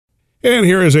And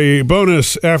here is a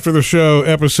bonus after the show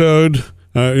episode.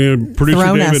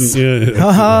 Producer David.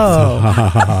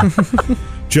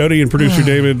 Jody and producer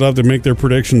David love to make their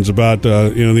predictions about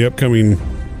the upcoming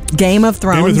Game of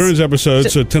Thrones episode.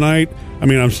 So tonight,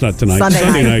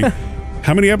 Sunday night.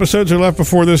 How many episodes are left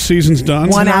before this season's done?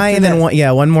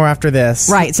 One more after this.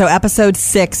 Right. So episode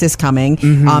 6 is coming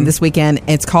this weekend.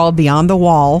 It's called Beyond the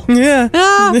Wall. Yeah.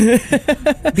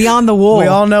 Beyond the Wall. We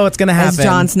all know it's going to happen. As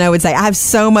Jon Snow would say. I have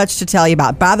so much to tell you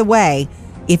about. By the way,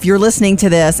 if you're listening to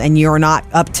this and you're not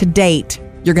up to date,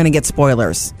 you're going to get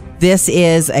spoilers. This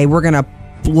is we're going to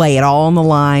lay it all on the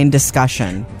line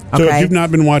discussion. Okay? So if you've not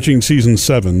been watching season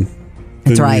 7...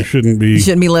 That's right. You shouldn't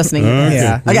be listening.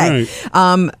 Yeah. Okay.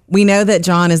 Right. We know that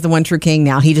Jon is the one true king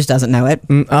now. He just doesn't know it.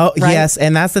 Right? Yes.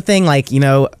 And that's the thing. Like, think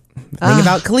about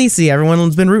Khaleesi.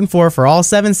 Everyone's been rooting for all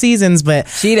 7 seasons, but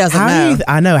she doesn't know.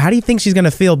 I know. How do you think she's going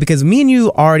to feel? Because me and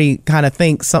you already kind of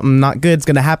think something not good's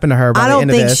going to happen to her by the end of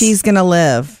this. I don't think she's going to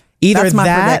live. Either That's my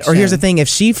that, prediction. or here's the thing: if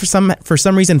she for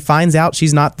some reason finds out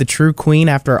she's not the true queen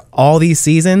after all these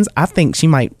seasons, I think she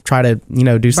might try to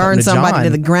do something burn to somebody Jon. to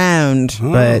the ground.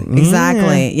 But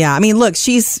exactly, yeah. I mean, look,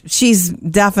 she's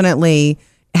definitely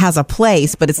has a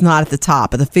place, but it's not at the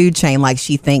top of the food chain like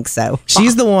she thinks so.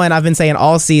 She's the one I've been saying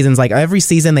all seasons. Like every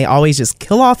season, they always just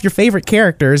kill off your favorite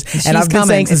characters. And I've been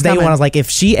saying since day one, I was like, if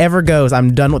she ever goes,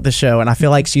 I'm done with the show. And I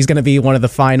feel like she's going to be one of the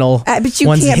final. But you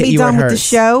ones can't to hit be you done where it with the hurts.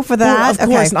 show for that. Well,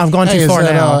 of course, I've gone too far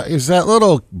now. Is that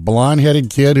little blonde-headed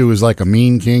kid who was like a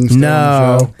mean king still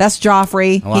on the show? That's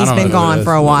Joffrey. Well, I He's don't been know who gone it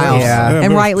for a is. while, Yeah.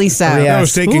 and rightly so. Yeah. That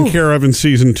was taken care of in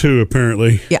season 2,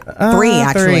 apparently. Yeah, 3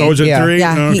 actually. 3. Oh, was it Yeah. 3?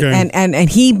 Yeah, Okay. and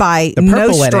he by The no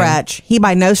purple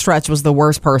wedding. stretch was the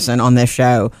worst person on this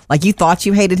show. Like you thought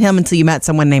you hated him until you met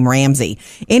someone named Ramsay.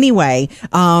 Anyway,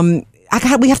 we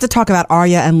have to talk about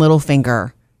Arya and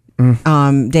Littlefinger.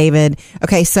 David.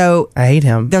 Okay, so I hate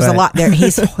him. There's a lot there.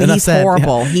 He's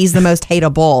horrible. Yeah. He's the most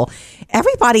hateable.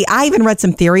 Everybody. I even read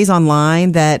some theories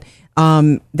online that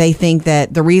they think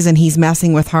that the reason he's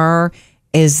messing with her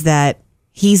is that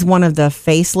he's one of the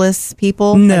faceless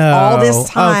people. No. Like all this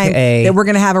time that we're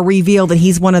going to have a reveal that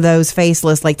he's one of those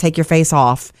faceless, like take your face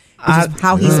off. Which is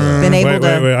how he's been able to.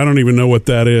 Wait. I don't even know what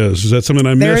that is. Is that something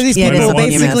I missed? There are these Yeah, it is people,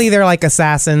 something you basically, missed. they're like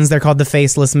assassins. They're called the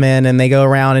Faceless Men, and they go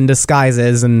around in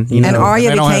disguises. And And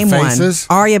Arya They don't became have one. faces?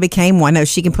 Arya became one. No,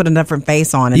 she can put a different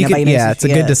face on, and nobody knows who it's a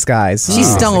she good is. disguise.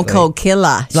 She's stone cold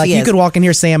killer. Like She you is. could walk in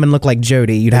here, Sam, and look like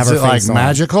Jody. You'd have Is her it like face on.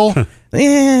 magical? To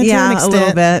an Yeah, a extent.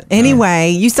 little bit.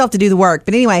 Anyway, you still have to do the work.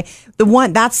 But anyway,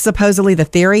 that's supposedly the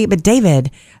theory. But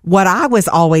David, what I was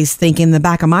always thinking in the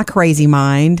back of my crazy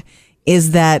mind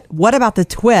is that what about the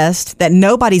twist that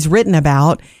nobody's written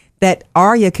about that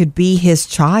Arya could be his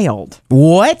child?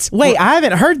 What? Wait, I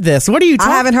haven't heard this. What are you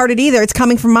talking? I haven't heard it either. It's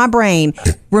coming from my brain.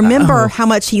 Remember how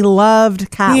much he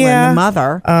loved Catelyn, the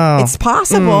mother. It's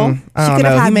possible. I She don't could know.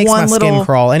 have He had makes one my little. skin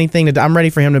crawl. Anything to. I'm ready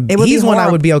for him to. It would He's be one I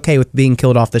horrible. would be okay with being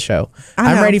killed off the show.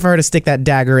 I I'm know. ready for her to stick that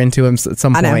dagger into him at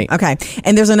some I know. point. Okay.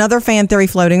 And there's another fan theory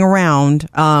floating around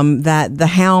that the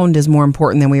Hound is more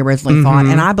important than we originally thought.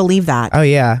 And I believe that. Oh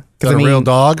yeah, Is that a real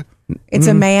dog? It's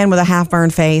a man with a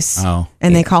half-burned face. Oh.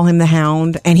 And they call him the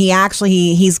Hound. And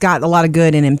he's got a lot of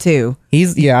good in him, too.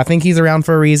 I think he's around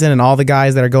for a reason, and all the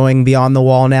guys that are going beyond the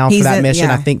wall now for that mission,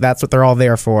 I think that's what they're all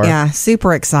there for. Yeah,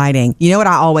 super exciting. You know what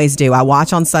I always do? I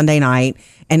watch on Sunday night,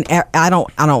 and I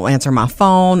don't answer my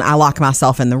phone. I lock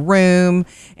myself in the room,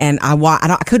 and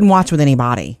I couldn't watch with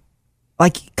anybody,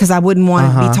 because I wouldn't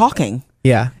want to be talking.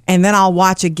 Yeah. And then I'll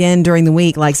watch again during the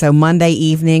week, so Monday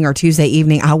evening or Tuesday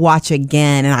evening, I watch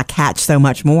again, and I catch so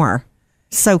much more.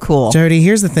 So cool. Jody,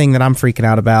 here's the thing that I'm freaking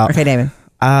out about. Okay, David.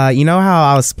 You know how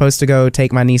I was supposed to go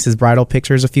take my niece's bridal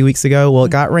pictures a few weeks ago? Well,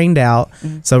 it got rained out,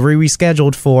 so we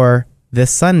rescheduled for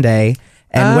this Sunday,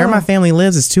 and where my family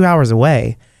lives is 2 hours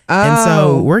away. And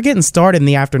so we're getting started in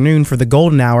the afternoon for the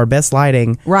golden hour, best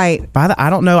lighting. Right. I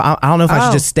don't know. I don't know if I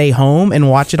should just stay home and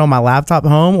watch it on my laptop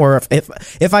home, or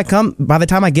if I come, by the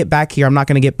time I get back here, I'm not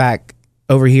going to get back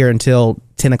over here until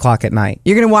 10 o'clock at night.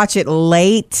 You're going to watch it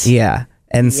late. Yeah.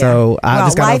 And so I Well,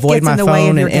 just got to life avoid gets my in the way of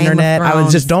phone your and Game of internet. I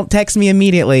Thrones. just don't text me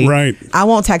immediately. Right. I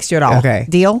won't text you at all. Okay.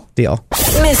 Deal? Deal.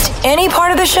 Missed any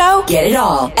part of the show? Get it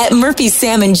all at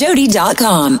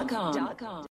murphysamandjody.com.